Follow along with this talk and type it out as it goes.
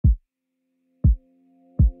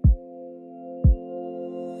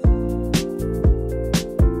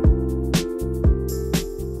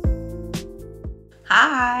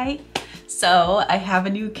So I have a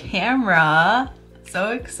new camera. So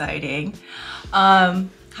exciting.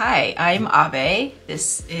 Hi, I'm Abe.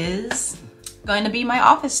 This is going to be my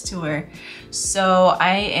office tour. So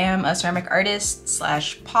I am a ceramic artist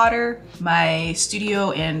slash potter. My studio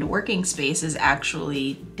and working space is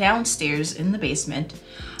actually downstairs in the basement.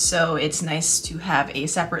 So it's nice to have a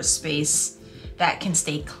separate space that can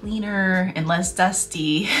stay cleaner and less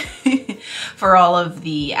dusty for all of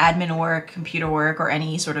the admin work, computer work, or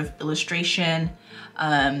any sort of illustration,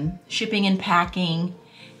 shipping and packing,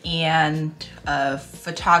 and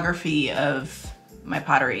photography of my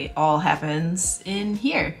pottery all happens in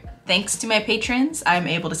here. Thanks to my patrons, I'm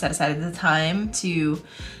able to set aside the time to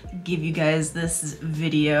give you guys this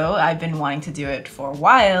video. I've been wanting to do it for a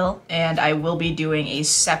while, and I will be doing a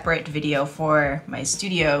separate video for my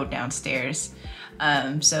studio downstairs.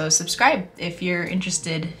 So subscribe if you're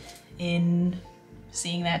interested in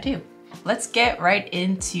seeing that too. Let's get right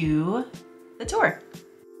into the tour.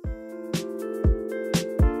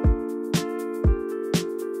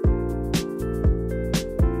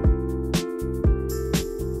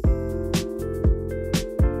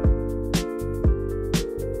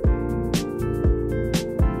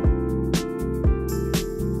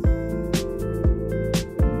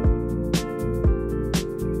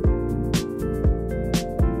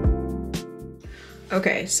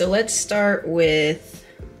 Okay, so let's start with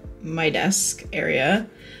my desk area.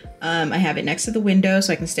 I have it next to the window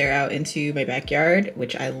so I can stare out into my backyard,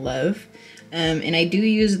 which I love. And I do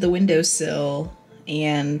use the windowsill,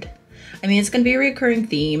 and I mean, it's gonna be a recurring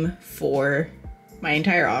theme for my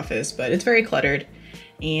entire office, but it's very cluttered,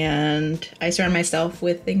 and I surround myself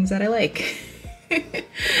with things that I like.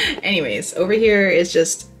 Anyways, over here is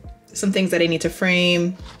just some things that I need to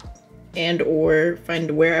frame and or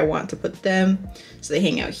find where I want to put them. So they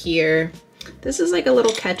hang out here. This is like a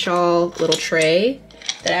little catch-all little tray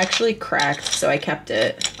that actually cracked, so I kept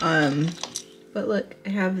it. But look, I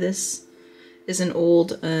have this is an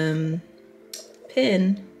old pin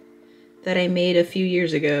that I made a few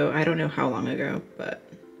years ago. I don't know how long ago, but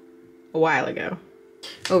a while ago.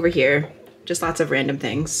 Over here, just lots of random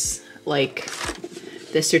things, like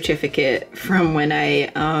this certificate from when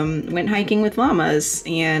I went hiking with llamas,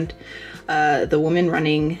 and the woman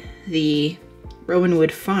running the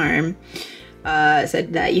Rowanwood farm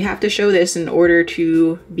said that you have to show this in order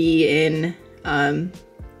to be in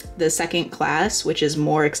the second class, which is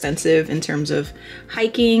more extensive in terms of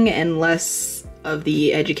hiking and less of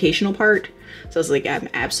the educational part. So I was like, I'm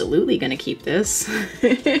absolutely gonna keep this.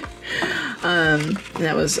 And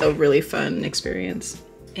that was a really fun experience.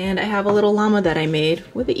 And I have a little llama that I made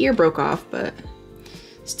with the ear broke off, but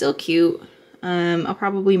still cute. I'll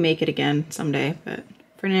probably make it again someday, but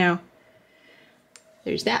for now,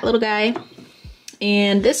 there's that little guy.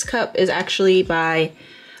 And this cup is actually by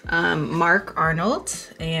Mark Arnold,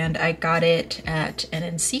 and I got it at an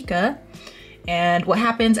NCECA. And what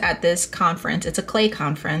happens at this conference, it's a clay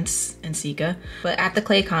conference, NCECA, but at the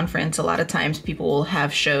clay conference, a lot of times people will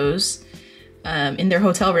have shows in their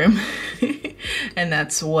hotel room. And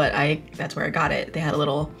that's where I got it. They had a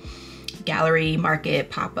little gallery market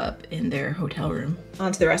pop-up in their hotel room.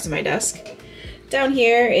 On to the rest of my desk. Down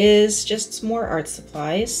here is just more art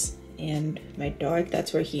supplies, and my dog,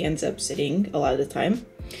 that's where he ends up sitting a lot of the time.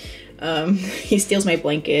 He steals my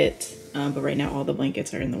blanket, but right now all the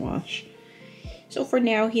blankets are in the wash. So for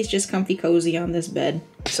now, he's just comfy cozy on this bed.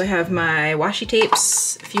 So I have my washi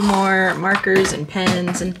tapes, a few more markers and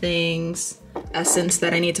pens and things, essence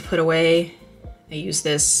that I need to put away. I use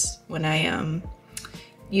this when I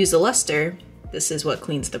use a luster. This is what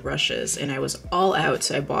cleans the brushes, and I was all out,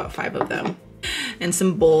 so I bought 5 of them. And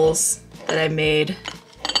some bowls that I made.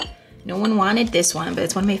 No one wanted this one, but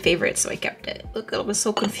it's one of my favorites, so I kept it. Look, I was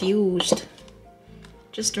so confused.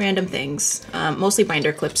 Just random things. Mostly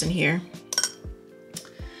binder clips in here.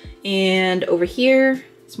 And over here,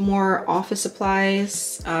 it's more office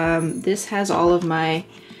supplies. This has all of my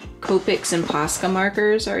Copics and Posca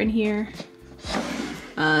markers are in here.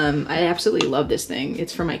 I absolutely love this thing.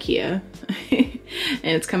 It's from IKEA.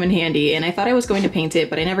 And it's come in handy, and I thought I was going to paint it,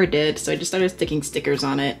 but I never did, so I just started sticking stickers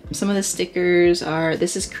on it. Some of the stickers are,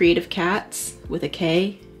 this is Creative Cats with a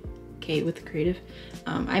K with creative.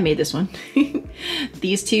 I made this one.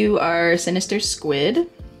 These two are Sinister Squid.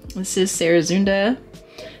 This is Sarah Zunda.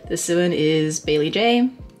 This one is Bailey J.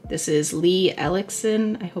 This is Lee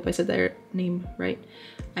Ellickson. I hope I said their name right.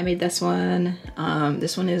 I made this one.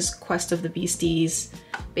 This one is Quest of the Beasties,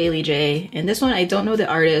 Bailey J. And this one, I don't know the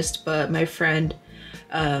artist, but my friend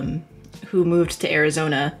who moved to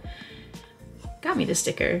Arizona got me this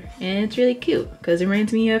sticker. And it's really cute because it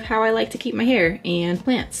reminds me of how I like to keep my hair and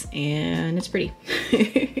plants, and it's pretty.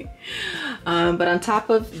 But on top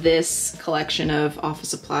of this collection of office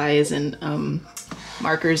supplies and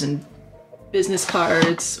markers and business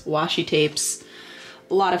cards, washi tapes,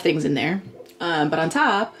 a lot of things in there. But on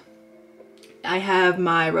top, I have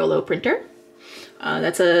my Rollo printer.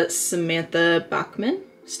 That's a Samantha Bachman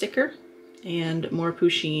sticker and more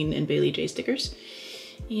Pusheen and Bailey J stickers.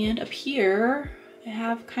 And up here, I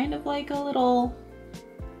have kind of like a little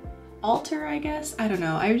altar, I guess. I don't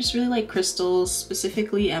know. I just really like crystals,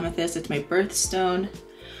 specifically amethyst. It's my birthstone.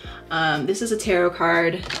 This is a tarot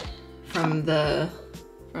card from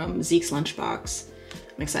Zeke's Lunchbox.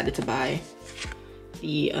 I'm excited to buy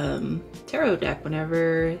the tarot deck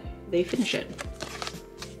whenever they finish it.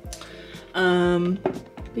 But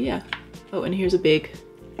yeah. Oh, and here's a big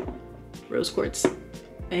rose quartz.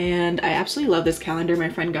 And I absolutely love this calendar my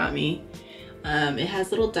friend got me. It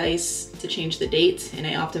has little dice to change the date, and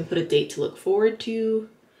I often put a date to look forward to.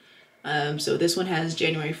 So this one has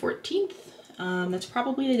January 14th. That's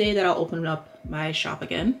probably the day that I'll open up my shop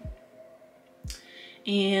again.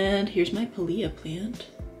 And here's my Palea plant.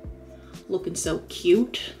 Looking so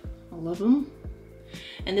cute. I love them.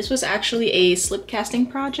 And this was actually a slip casting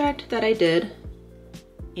project that I did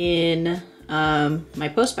in my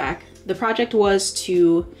post back. The project was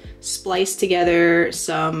to splice together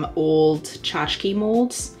some old tchotchke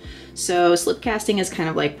molds. So slip casting is kind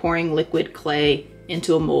of like pouring liquid clay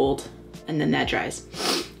into a mold and then that dries,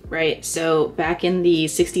 right? So back in the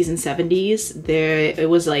 60s and 70s, it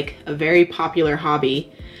was like a very popular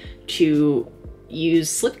hobby to use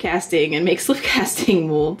slip casting and make slip casting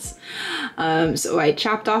molds. So I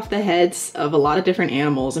chopped off the heads of a lot of different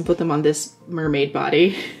animals and put them on this mermaid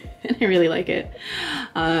body. And I really like it.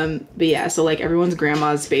 But yeah, so like everyone's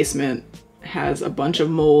grandma's basement has a bunch of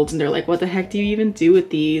molds and they're like, what the heck do you even do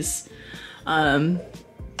with these?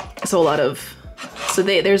 There's a lot of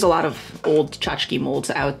old tchotchke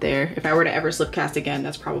molds out there. If I were to ever slip cast again,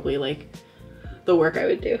 that's probably like the work I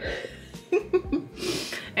would do.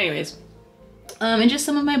 Anyways, and just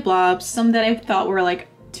some of my blobs, some that I thought were like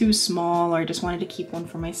too small or I just wanted to keep one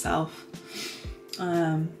for myself.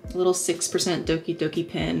 A little 6% Doki Doki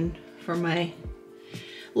pin for my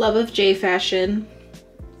love of J fashion.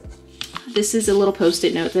 This is a little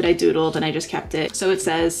post-it note that I doodled and I just kept it. So it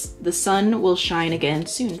says, "The sun will shine again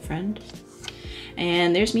soon, friend."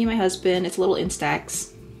 And there's me and my husband. It's a little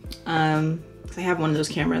Instax. I have one of those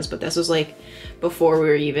cameras, but this was like before we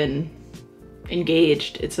were even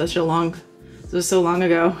engaged. This was so long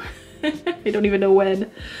ago. I don't even know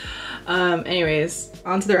when. Anyways,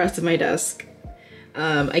 onto the rest of my desk.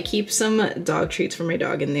 I keep some dog treats for my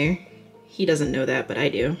dog in there. He doesn't know that, but I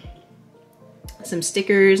do. Some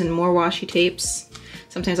stickers and more washi tapes.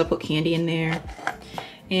 Sometimes I'll put candy in there.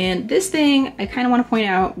 And this thing I kind of want to point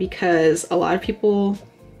out because a lot of people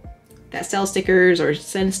that sell stickers or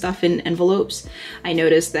send stuff in envelopes, I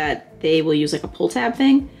noticed that they will use like a pull tab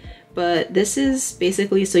thing, but this is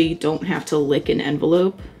basically so you don't have to lick an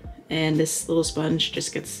envelope. And this little sponge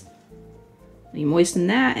just gets, you moisten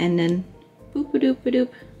that and then boop-a-doop-a-doop,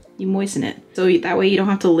 you moisten it. So that way you don't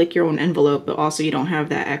have to lick your own envelope, but also you don't have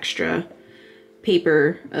that extra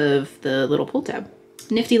paper of the little pull tab.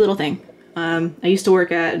 Nifty little thing. I used to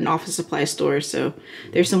work at an office supply store, so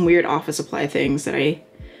there's some weird office supply things that I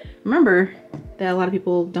remember that a lot of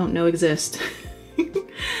people don't know exist.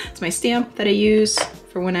 It's my stamp that I use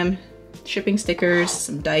for when I'm shipping stickers,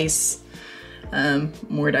 some dice,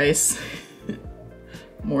 more dice,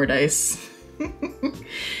 more dice.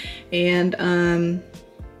 And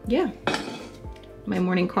yeah, my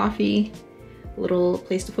morning coffee, little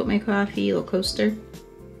place to put my coffee, a little coaster.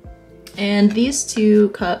 And these two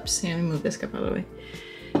cups, let me move this cup out of the way.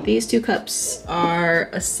 These two cups are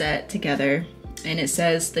a set together, and it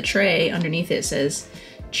says, the tray underneath it says,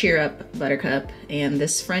 "Cheer up, Buttercup," and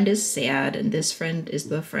this friend is sad, and this friend is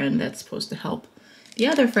the friend that's supposed to help the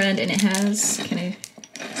other friend, and it has, can I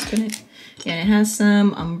spin it? And it has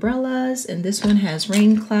some umbrellas, and this one has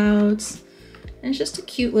rain clouds. And it's just a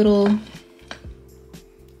cute little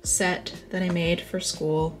set that I made for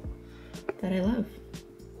school that I love.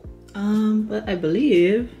 But I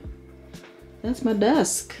believe that's my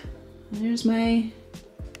desk. There's my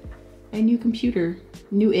new computer,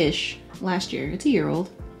 new-ish, last year. It's a year old,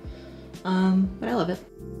 but I love it.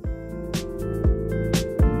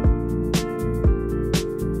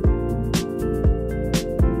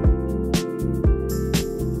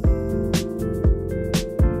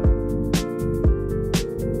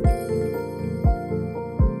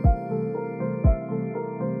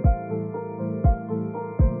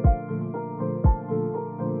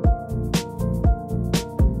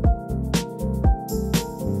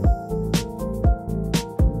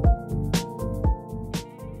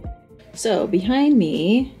 So behind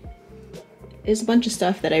me is a bunch of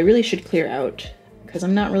stuff that I really should clear out because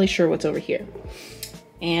I'm not really sure what's over here.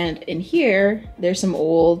 And in here, there's some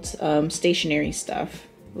old stationery stuff,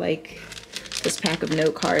 like this pack of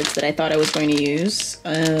note cards that I thought I was going to use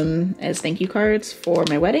as thank you cards for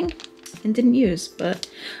my wedding and didn't use, but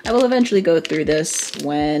I will eventually go through this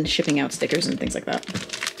when shipping out stickers and things like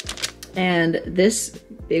that. And this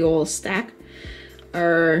big old stack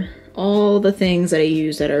are all the things that I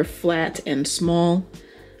use that are flat and small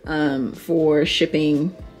for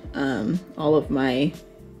shipping all of my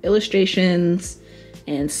illustrations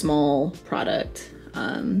and small product.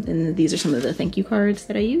 And these are some of the thank you cards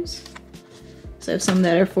that I use. So I have some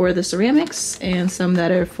that are for the ceramics and some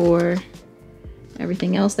that are for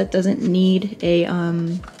everything else that doesn't need a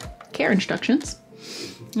care instructions.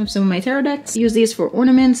 I have some of my tarot decks. I use these for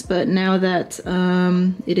ornaments, but now that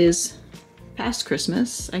it is past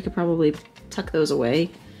Christmas, I could probably tuck those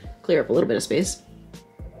away, clear up a little bit of space.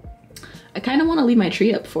 I kind of want to leave my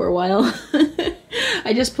tree up for a while.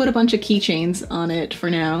 I just put a bunch of keychains on it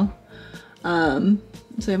for now.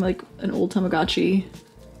 So I'm like an old Tamagotchi.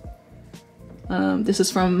 This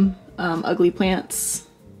is from Ugly Plants.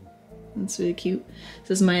 That's really cute.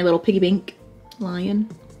 This is my little piggy bank lion.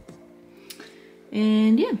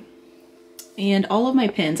 And yeah. And all of my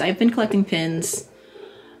pins. I've been collecting pins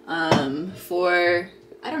for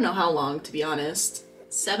I don't know how long, to be honest.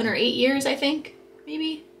 7 or 8 years, I think,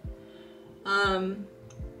 maybe.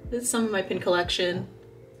 This is some of my pin collection.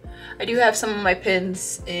 I do have some of my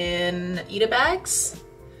pins in Ita bags,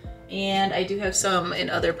 and I do have some in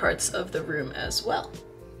other parts of the room as well.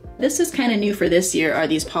 This is kind of new for this year, are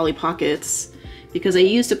these Polly Pockets, because I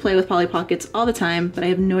used to play with Polly Pockets all the time, but I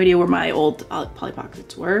have no idea where my old Polly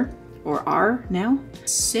Pockets were, or are now.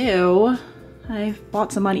 So I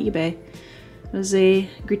bought some on eBay. It was a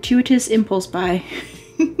gratuitous impulse buy.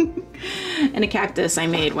 And a cactus I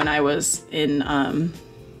made when I was in,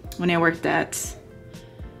 when I worked at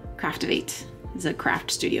Craft of 8. It's a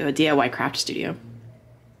craft studio, a DIY craft studio.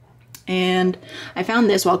 And I found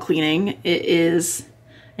this while cleaning. It is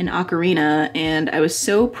an ocarina, and I was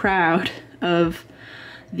so proud of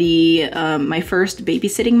the my first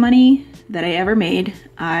babysitting money that I ever made.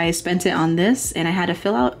 I spent it on this, and I had to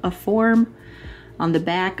fill out a form on the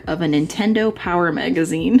back of a Nintendo Power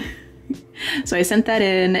magazine. So I sent that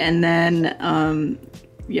in, and then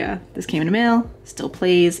yeah, this came in the mail. Still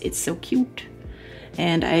plays. It's so cute.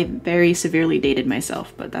 And I very severely dated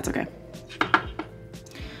myself, but that's okay.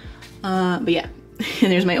 But yeah,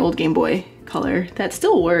 and there's my old Game Boy Color. That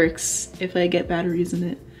still works if I get batteries in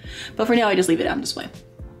it. But for now, I just leave it on display.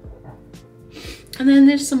 And then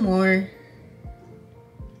there's some more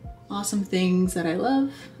awesome things that I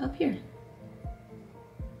love up here.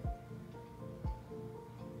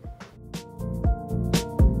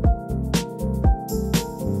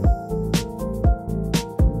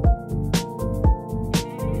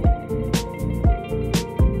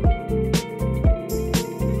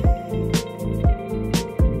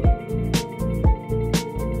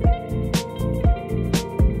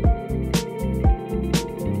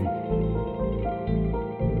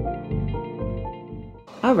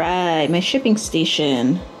 All right, my shipping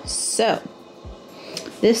station. So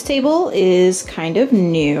this table is kind of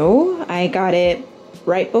new. I got it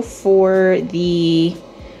right before the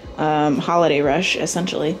holiday rush,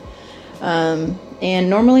 essentially. And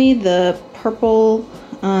normally the purple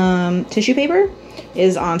tissue paper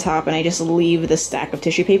is on top, and I just leave the stack of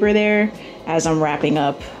tissue paper there as I'm wrapping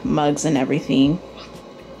up mugs and everything.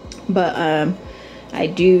 But I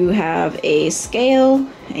do have a scale,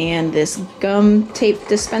 and this gum tape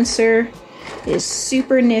dispenser is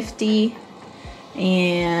super nifty.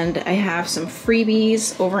 And I have some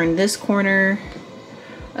freebies over in this corner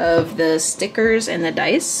of the stickers and the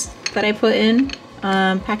dice that I put in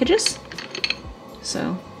packages.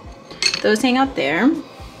 So those hang out there.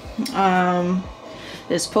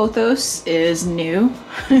 This pothos is new.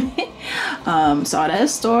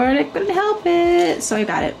 Sawdust, or I couldn't help it, so I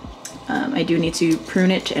got it. I do need to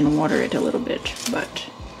prune it and water it a little bit, but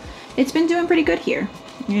it's been doing pretty good here,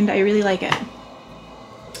 and I really like it.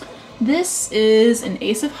 This is an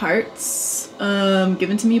Ace of Hearts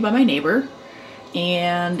given to me by my neighbor,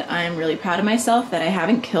 and I'm really proud of myself that I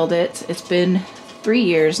haven't killed it. It's been 3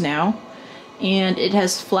 years now, and it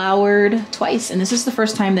has flowered twice, and this is the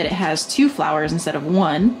first time that it has 2 flowers instead of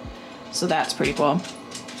 1, so that's pretty cool.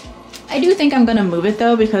 I do think I'm gonna move it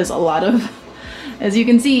though, because a lot of, as you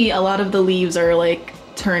can see, a lot of the leaves are like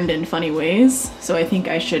turned in funny ways, so I think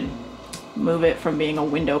I should move it from being a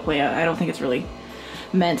window plant. I don't think it's really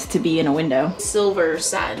meant to be in a window. Silver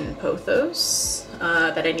satin pothos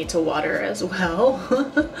that I need to water as well.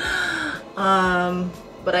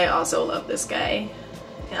 But I also love this guy.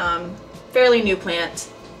 Fairly new plant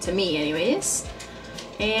to me anyways.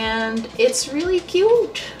 And it's really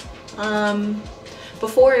cute.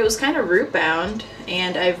 Before it was kind of root bound,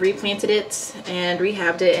 and I've replanted it and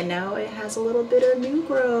rehabbed it, and now it has a little bit of new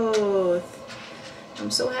growth. I'm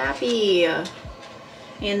so happy. And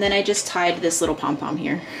then I just tied this little pom-pom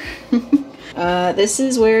here. This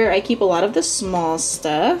is where I keep a lot of the small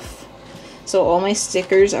stuff. So all my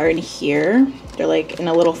stickers are in here. They're like in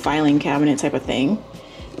a little filing cabinet type of thing.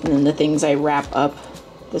 And then the things I wrap up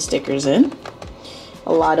the stickers in.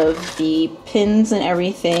 A lot of the pins and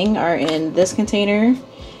everything are in this container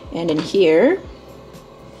and in here.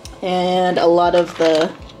 And a lot of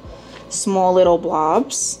the small little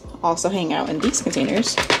blobs also hang out in these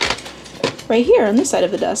containers right here on this side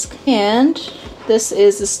of the desk. And this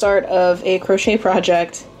is the start of a crochet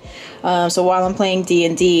project. So while I'm playing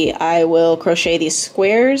D&D, I will crochet these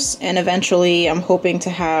squares, and eventually I'm hoping to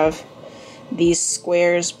have these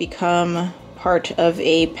squares become part of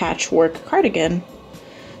a patchwork cardigan.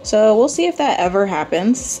 So we'll see if that ever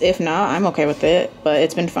happens. If not, I'm okay with it, but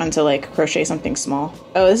it's been fun to like crochet something small.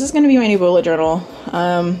 Oh, this is gonna be my new bullet journal.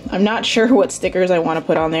 I'm not sure what stickers I want to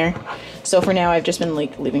put on there. So for now, I've just been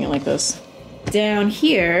like leaving it like this. Down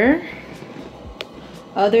here,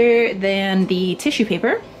 other than the tissue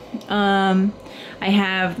paper, I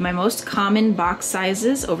have my most common box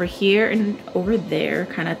sizes over here and over there,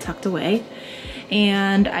 kind of tucked away.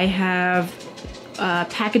 And I have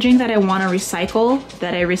packaging that I want to recycle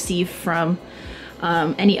that I receive from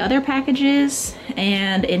any other packages,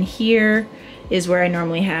 and in here is where I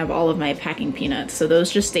normally have all of my packing peanuts. So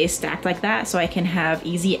those just stay stacked like that so I can have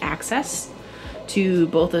easy access to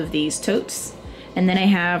both of these totes. And then I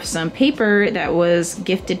have some paper that was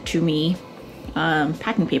gifted to me,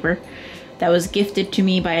 packing paper, that was gifted to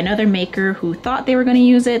me by another maker who thought they were going to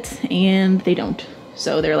use it, and they don't.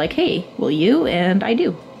 So they're like, hey, will you? And I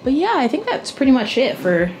do. But yeah, I think that's pretty much it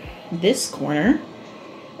for this corner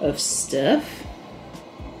of stuff.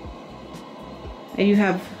 I do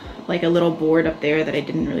have like a little board up there that I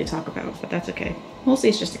didn't really talk about, but that's okay. Mostly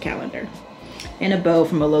it's just a calendar and a bow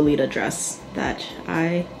from a Lolita dress that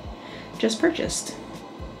I just purchased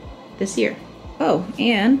this year. Oh,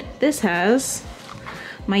 and this has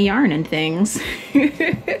my yarn and things.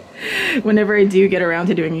 Whenever I do get around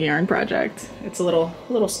to doing a yarn project, it's a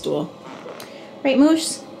little stool. Right,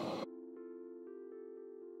 Moose?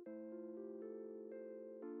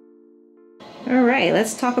 All right,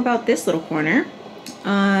 let's talk about this little corner.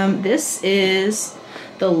 This is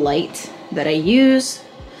the light that I use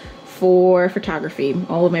for photography,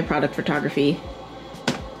 all of my product photography.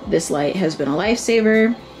 This light has been a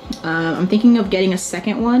lifesaver. I'm thinking of getting a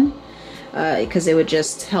second one because it would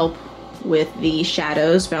just help with the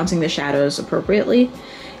shadows, bouncing the shadows appropriately.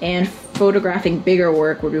 And photographing bigger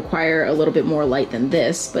work would require a little bit more light than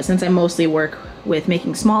this, but since I mostly work with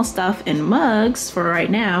making small stuff and mugs for right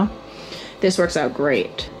now, this works out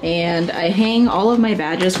great. And I hang all of my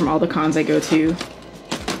badges from all the cons I go to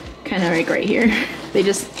kind of like right here. They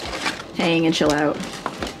just hang and chill out.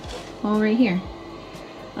 All right here.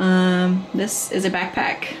 This is a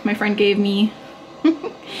backpack my friend gave me.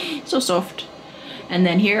 So soft. And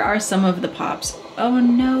then here are some of the pops. Oh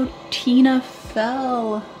no, Tina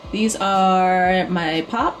fell. These are my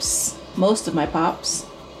pops, most of my pops.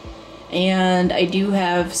 And I do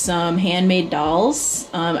have some handmade dolls.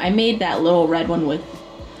 I made that little red one with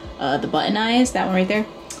the button eyes, that one right there,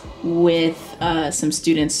 with some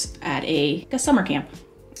students at a summer camp.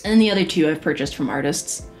 And then the other two I've purchased from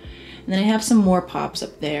artists. And then I have some more pops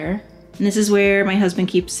up there. And this is where my husband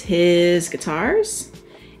keeps his guitars.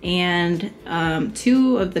 And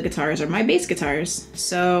two of the guitars are my bass guitars.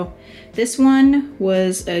 So this one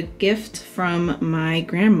was a gift from my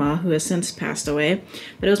grandma, who has since passed away,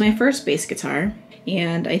 but it was my first bass guitar.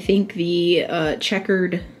 And I think the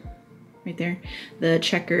checkered, right there, the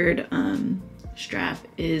checkered strap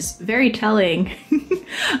is very telling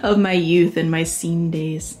of my youth and my scene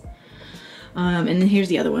days. And then here's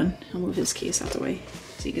the other one. I'll move his case out the way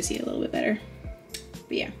so you can see it a little bit better.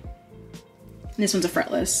 But yeah. And this one's a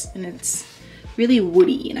fretless, and it's really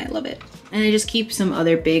woody, and I love it. And I just keep some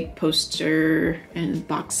other big poster and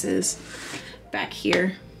boxes back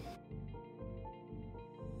here.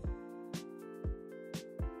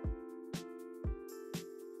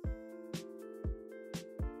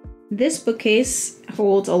 This bookcase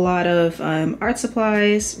holds a lot of art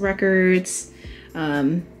supplies, records,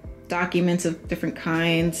 documents of different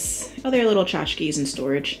kinds, other little tchotchkes in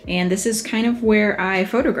storage. And this is kind of where I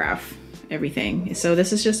photograph everything. So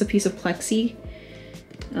this is just a piece of plexi,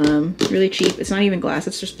 really cheap. It's not even glass,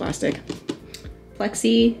 it's just plastic.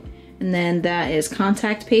 Plexi, And then that is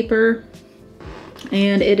contact paper.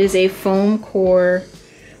 And it is a foam core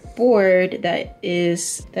board that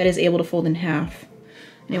is able to fold in half.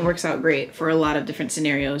 And it works out great for a lot of different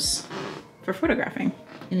scenarios for photographing.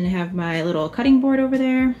 And I have my little cutting board over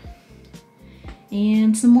there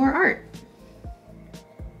and some more art.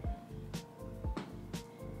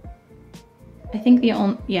 I think the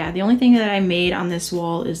only thing that I made on this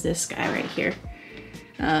wall is this guy right here.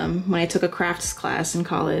 When I took a crafts class in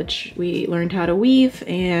college, we learned how to weave,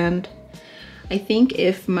 and I think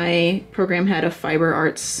if my program had fiber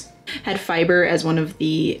as one of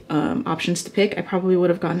the options to pick, I probably would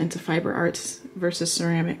have gone into fiber arts versus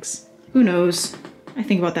ceramics. Who knows? I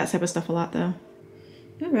think about that type of stuff a lot though.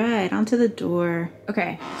 All right, onto the door.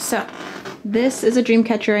 Okay, so this is a dream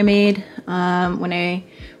catcher I made when I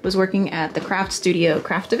was working at the craft studio,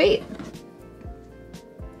 Craft of 8.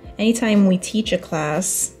 Anytime we teach a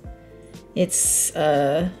class, it's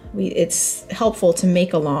helpful to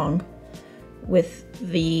make along with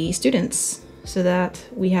the students so that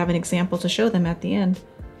we have an example to show them at the end.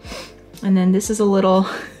 And then this is a little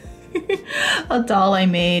a doll I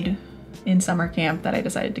made in summer camp that I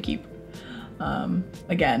decided to keep.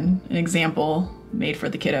 Again, an example made for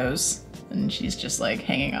the kiddos, and she's just like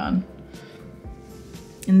hanging on.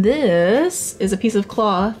 And this is a piece of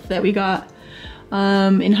cloth that we got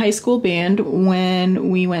in high school band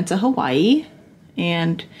when we went to Hawaii,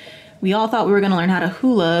 and we all thought we were going to learn how to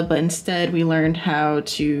hula, but instead we learned how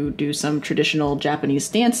to do some traditional Japanese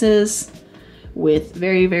dances with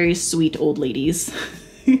very, very sweet old ladies.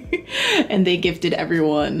 And they gifted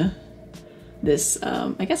everyone this,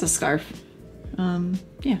 I guess a scarf.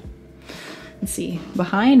 Yeah. Let's see,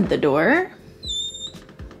 behind the door,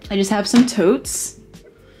 I just have some totes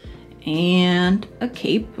and a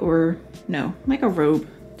cape, or no, like a robe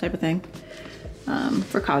type of thing,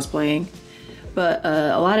 for cosplaying. But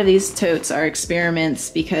a lot of these totes are experiments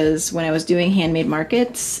because when I was doing handmade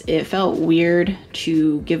markets, it felt weird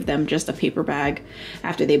to give them just a paper bag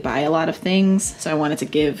after they buy a lot of things. So I wanted to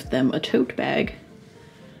give them a tote bag.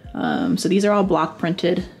 So these are all block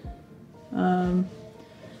printed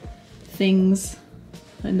things,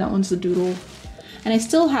 and that one's the doodle. And I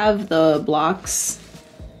still have the blocks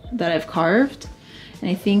that I've carved, and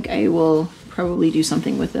I think I will probably do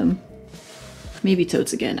something with them. Maybe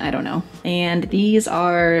totes again, I don't know. And these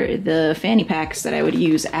are the fanny packs that I would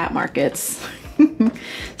use at markets.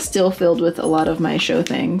 Still filled with a lot of my show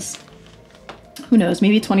things. Who knows,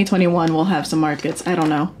 maybe 2021 we'll have some markets, I don't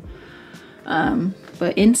know.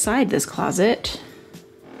 But inside this closet,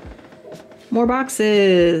 more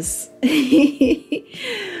boxes.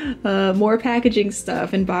 More packaging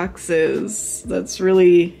stuff in boxes. It's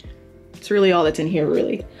really all that's in here,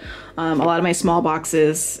 really. A lot of my small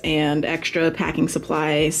boxes and extra packing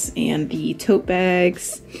supplies and the tote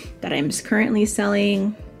bags that I'm currently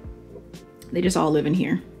selling. They just all live in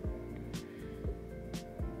here.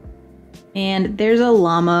 And there's a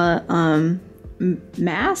llama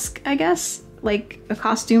mask, I guess, like a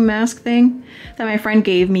costume mask thing that my friend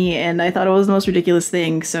gave me, and I thought it was the most ridiculous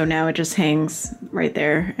thing, so now it just hangs right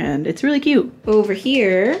there and it's really cute. Over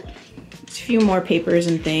here, a few more papers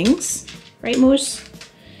and things, right, Moose?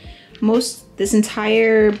 This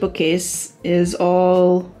entire bookcase is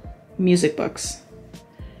all music books.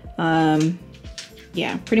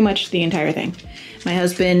 Yeah, pretty much the entire thing. My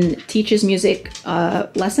husband teaches music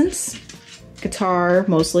lessons, guitar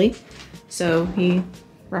mostly, so he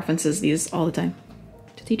references these all the time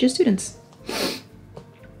to teach his students.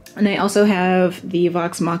 And I also have the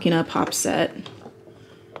Vox Machina pop set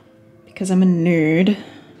because I'm a nerd.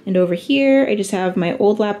 And over here, I just have my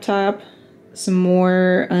old laptop, some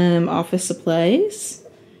more office supplies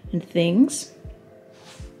and things,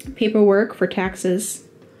 paperwork for taxes,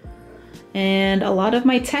 and a lot of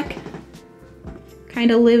my tech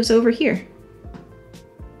kind of lives over here.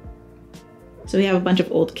 So we have a bunch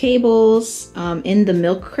of old cables. In the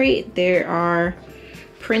milk crate, there are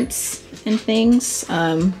prints and things,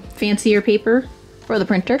 fancier paper for the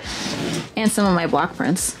printer, and some of my block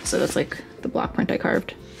prints. So that's like the block print I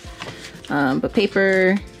carved. But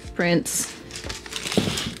paper, prints,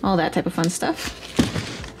 all that type of fun stuff.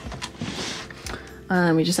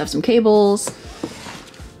 We just have some cables,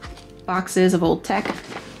 boxes of old tech,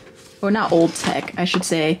 or not old tech, I should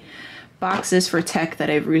say, boxes for tech that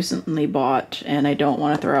I've recently bought, and I don't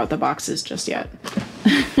want to throw out the boxes just yet.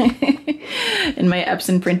 And my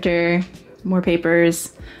Epson printer, more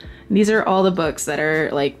papers. These are all the books that are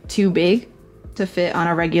like too big to fit on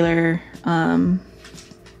a regular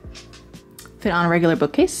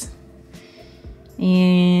bookcase.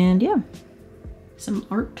 And yeah, some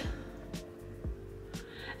art.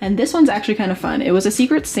 And this one's actually kind of fun. It was a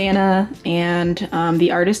Secret Santa, and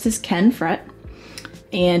the artist is Ken Fret.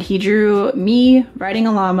 And he drew me riding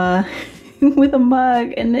a llama with a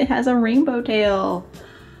mug, and it has a rainbow tail.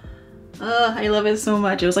 Oh, I love it so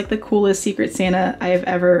much. It was like the coolest Secret Santa I have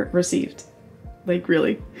ever received. Like,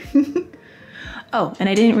 really. Oh, and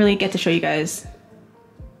I didn't really get to show you guys.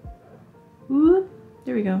 Ooh,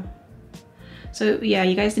 there we go. So yeah,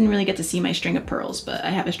 you guys didn't really get to see my string of pearls, but I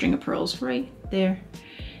have a string of pearls right there.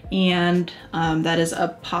 And that is a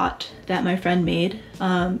pot that my friend made,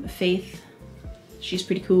 Faith. She's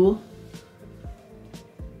pretty cool.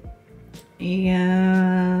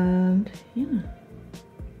 And yeah.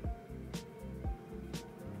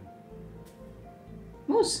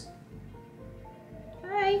 Moose.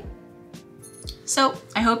 Bye. So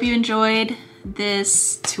I hope you enjoyed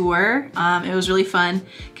this tour. It was really fun,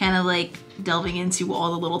 kind of like delving into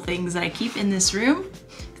all the little things that I keep in this room.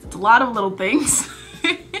 It's a lot of little things.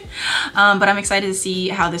 But I'm excited to see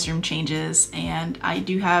how this room changes, and I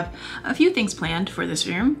do have a few things planned for this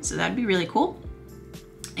room, so that'd be really cool.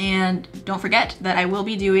 And don't forget that I will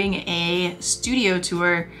be doing a studio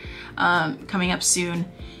tour coming up soon,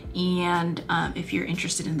 and if you're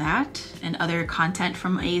interested in that and other content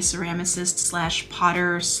from a ceramicist slash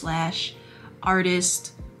potter slash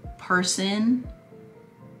artist person,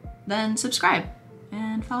 then subscribe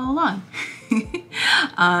and follow along.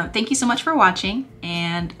 Thank you so much for watching,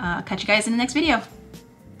 and catch you guys in the next video.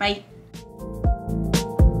 Bye.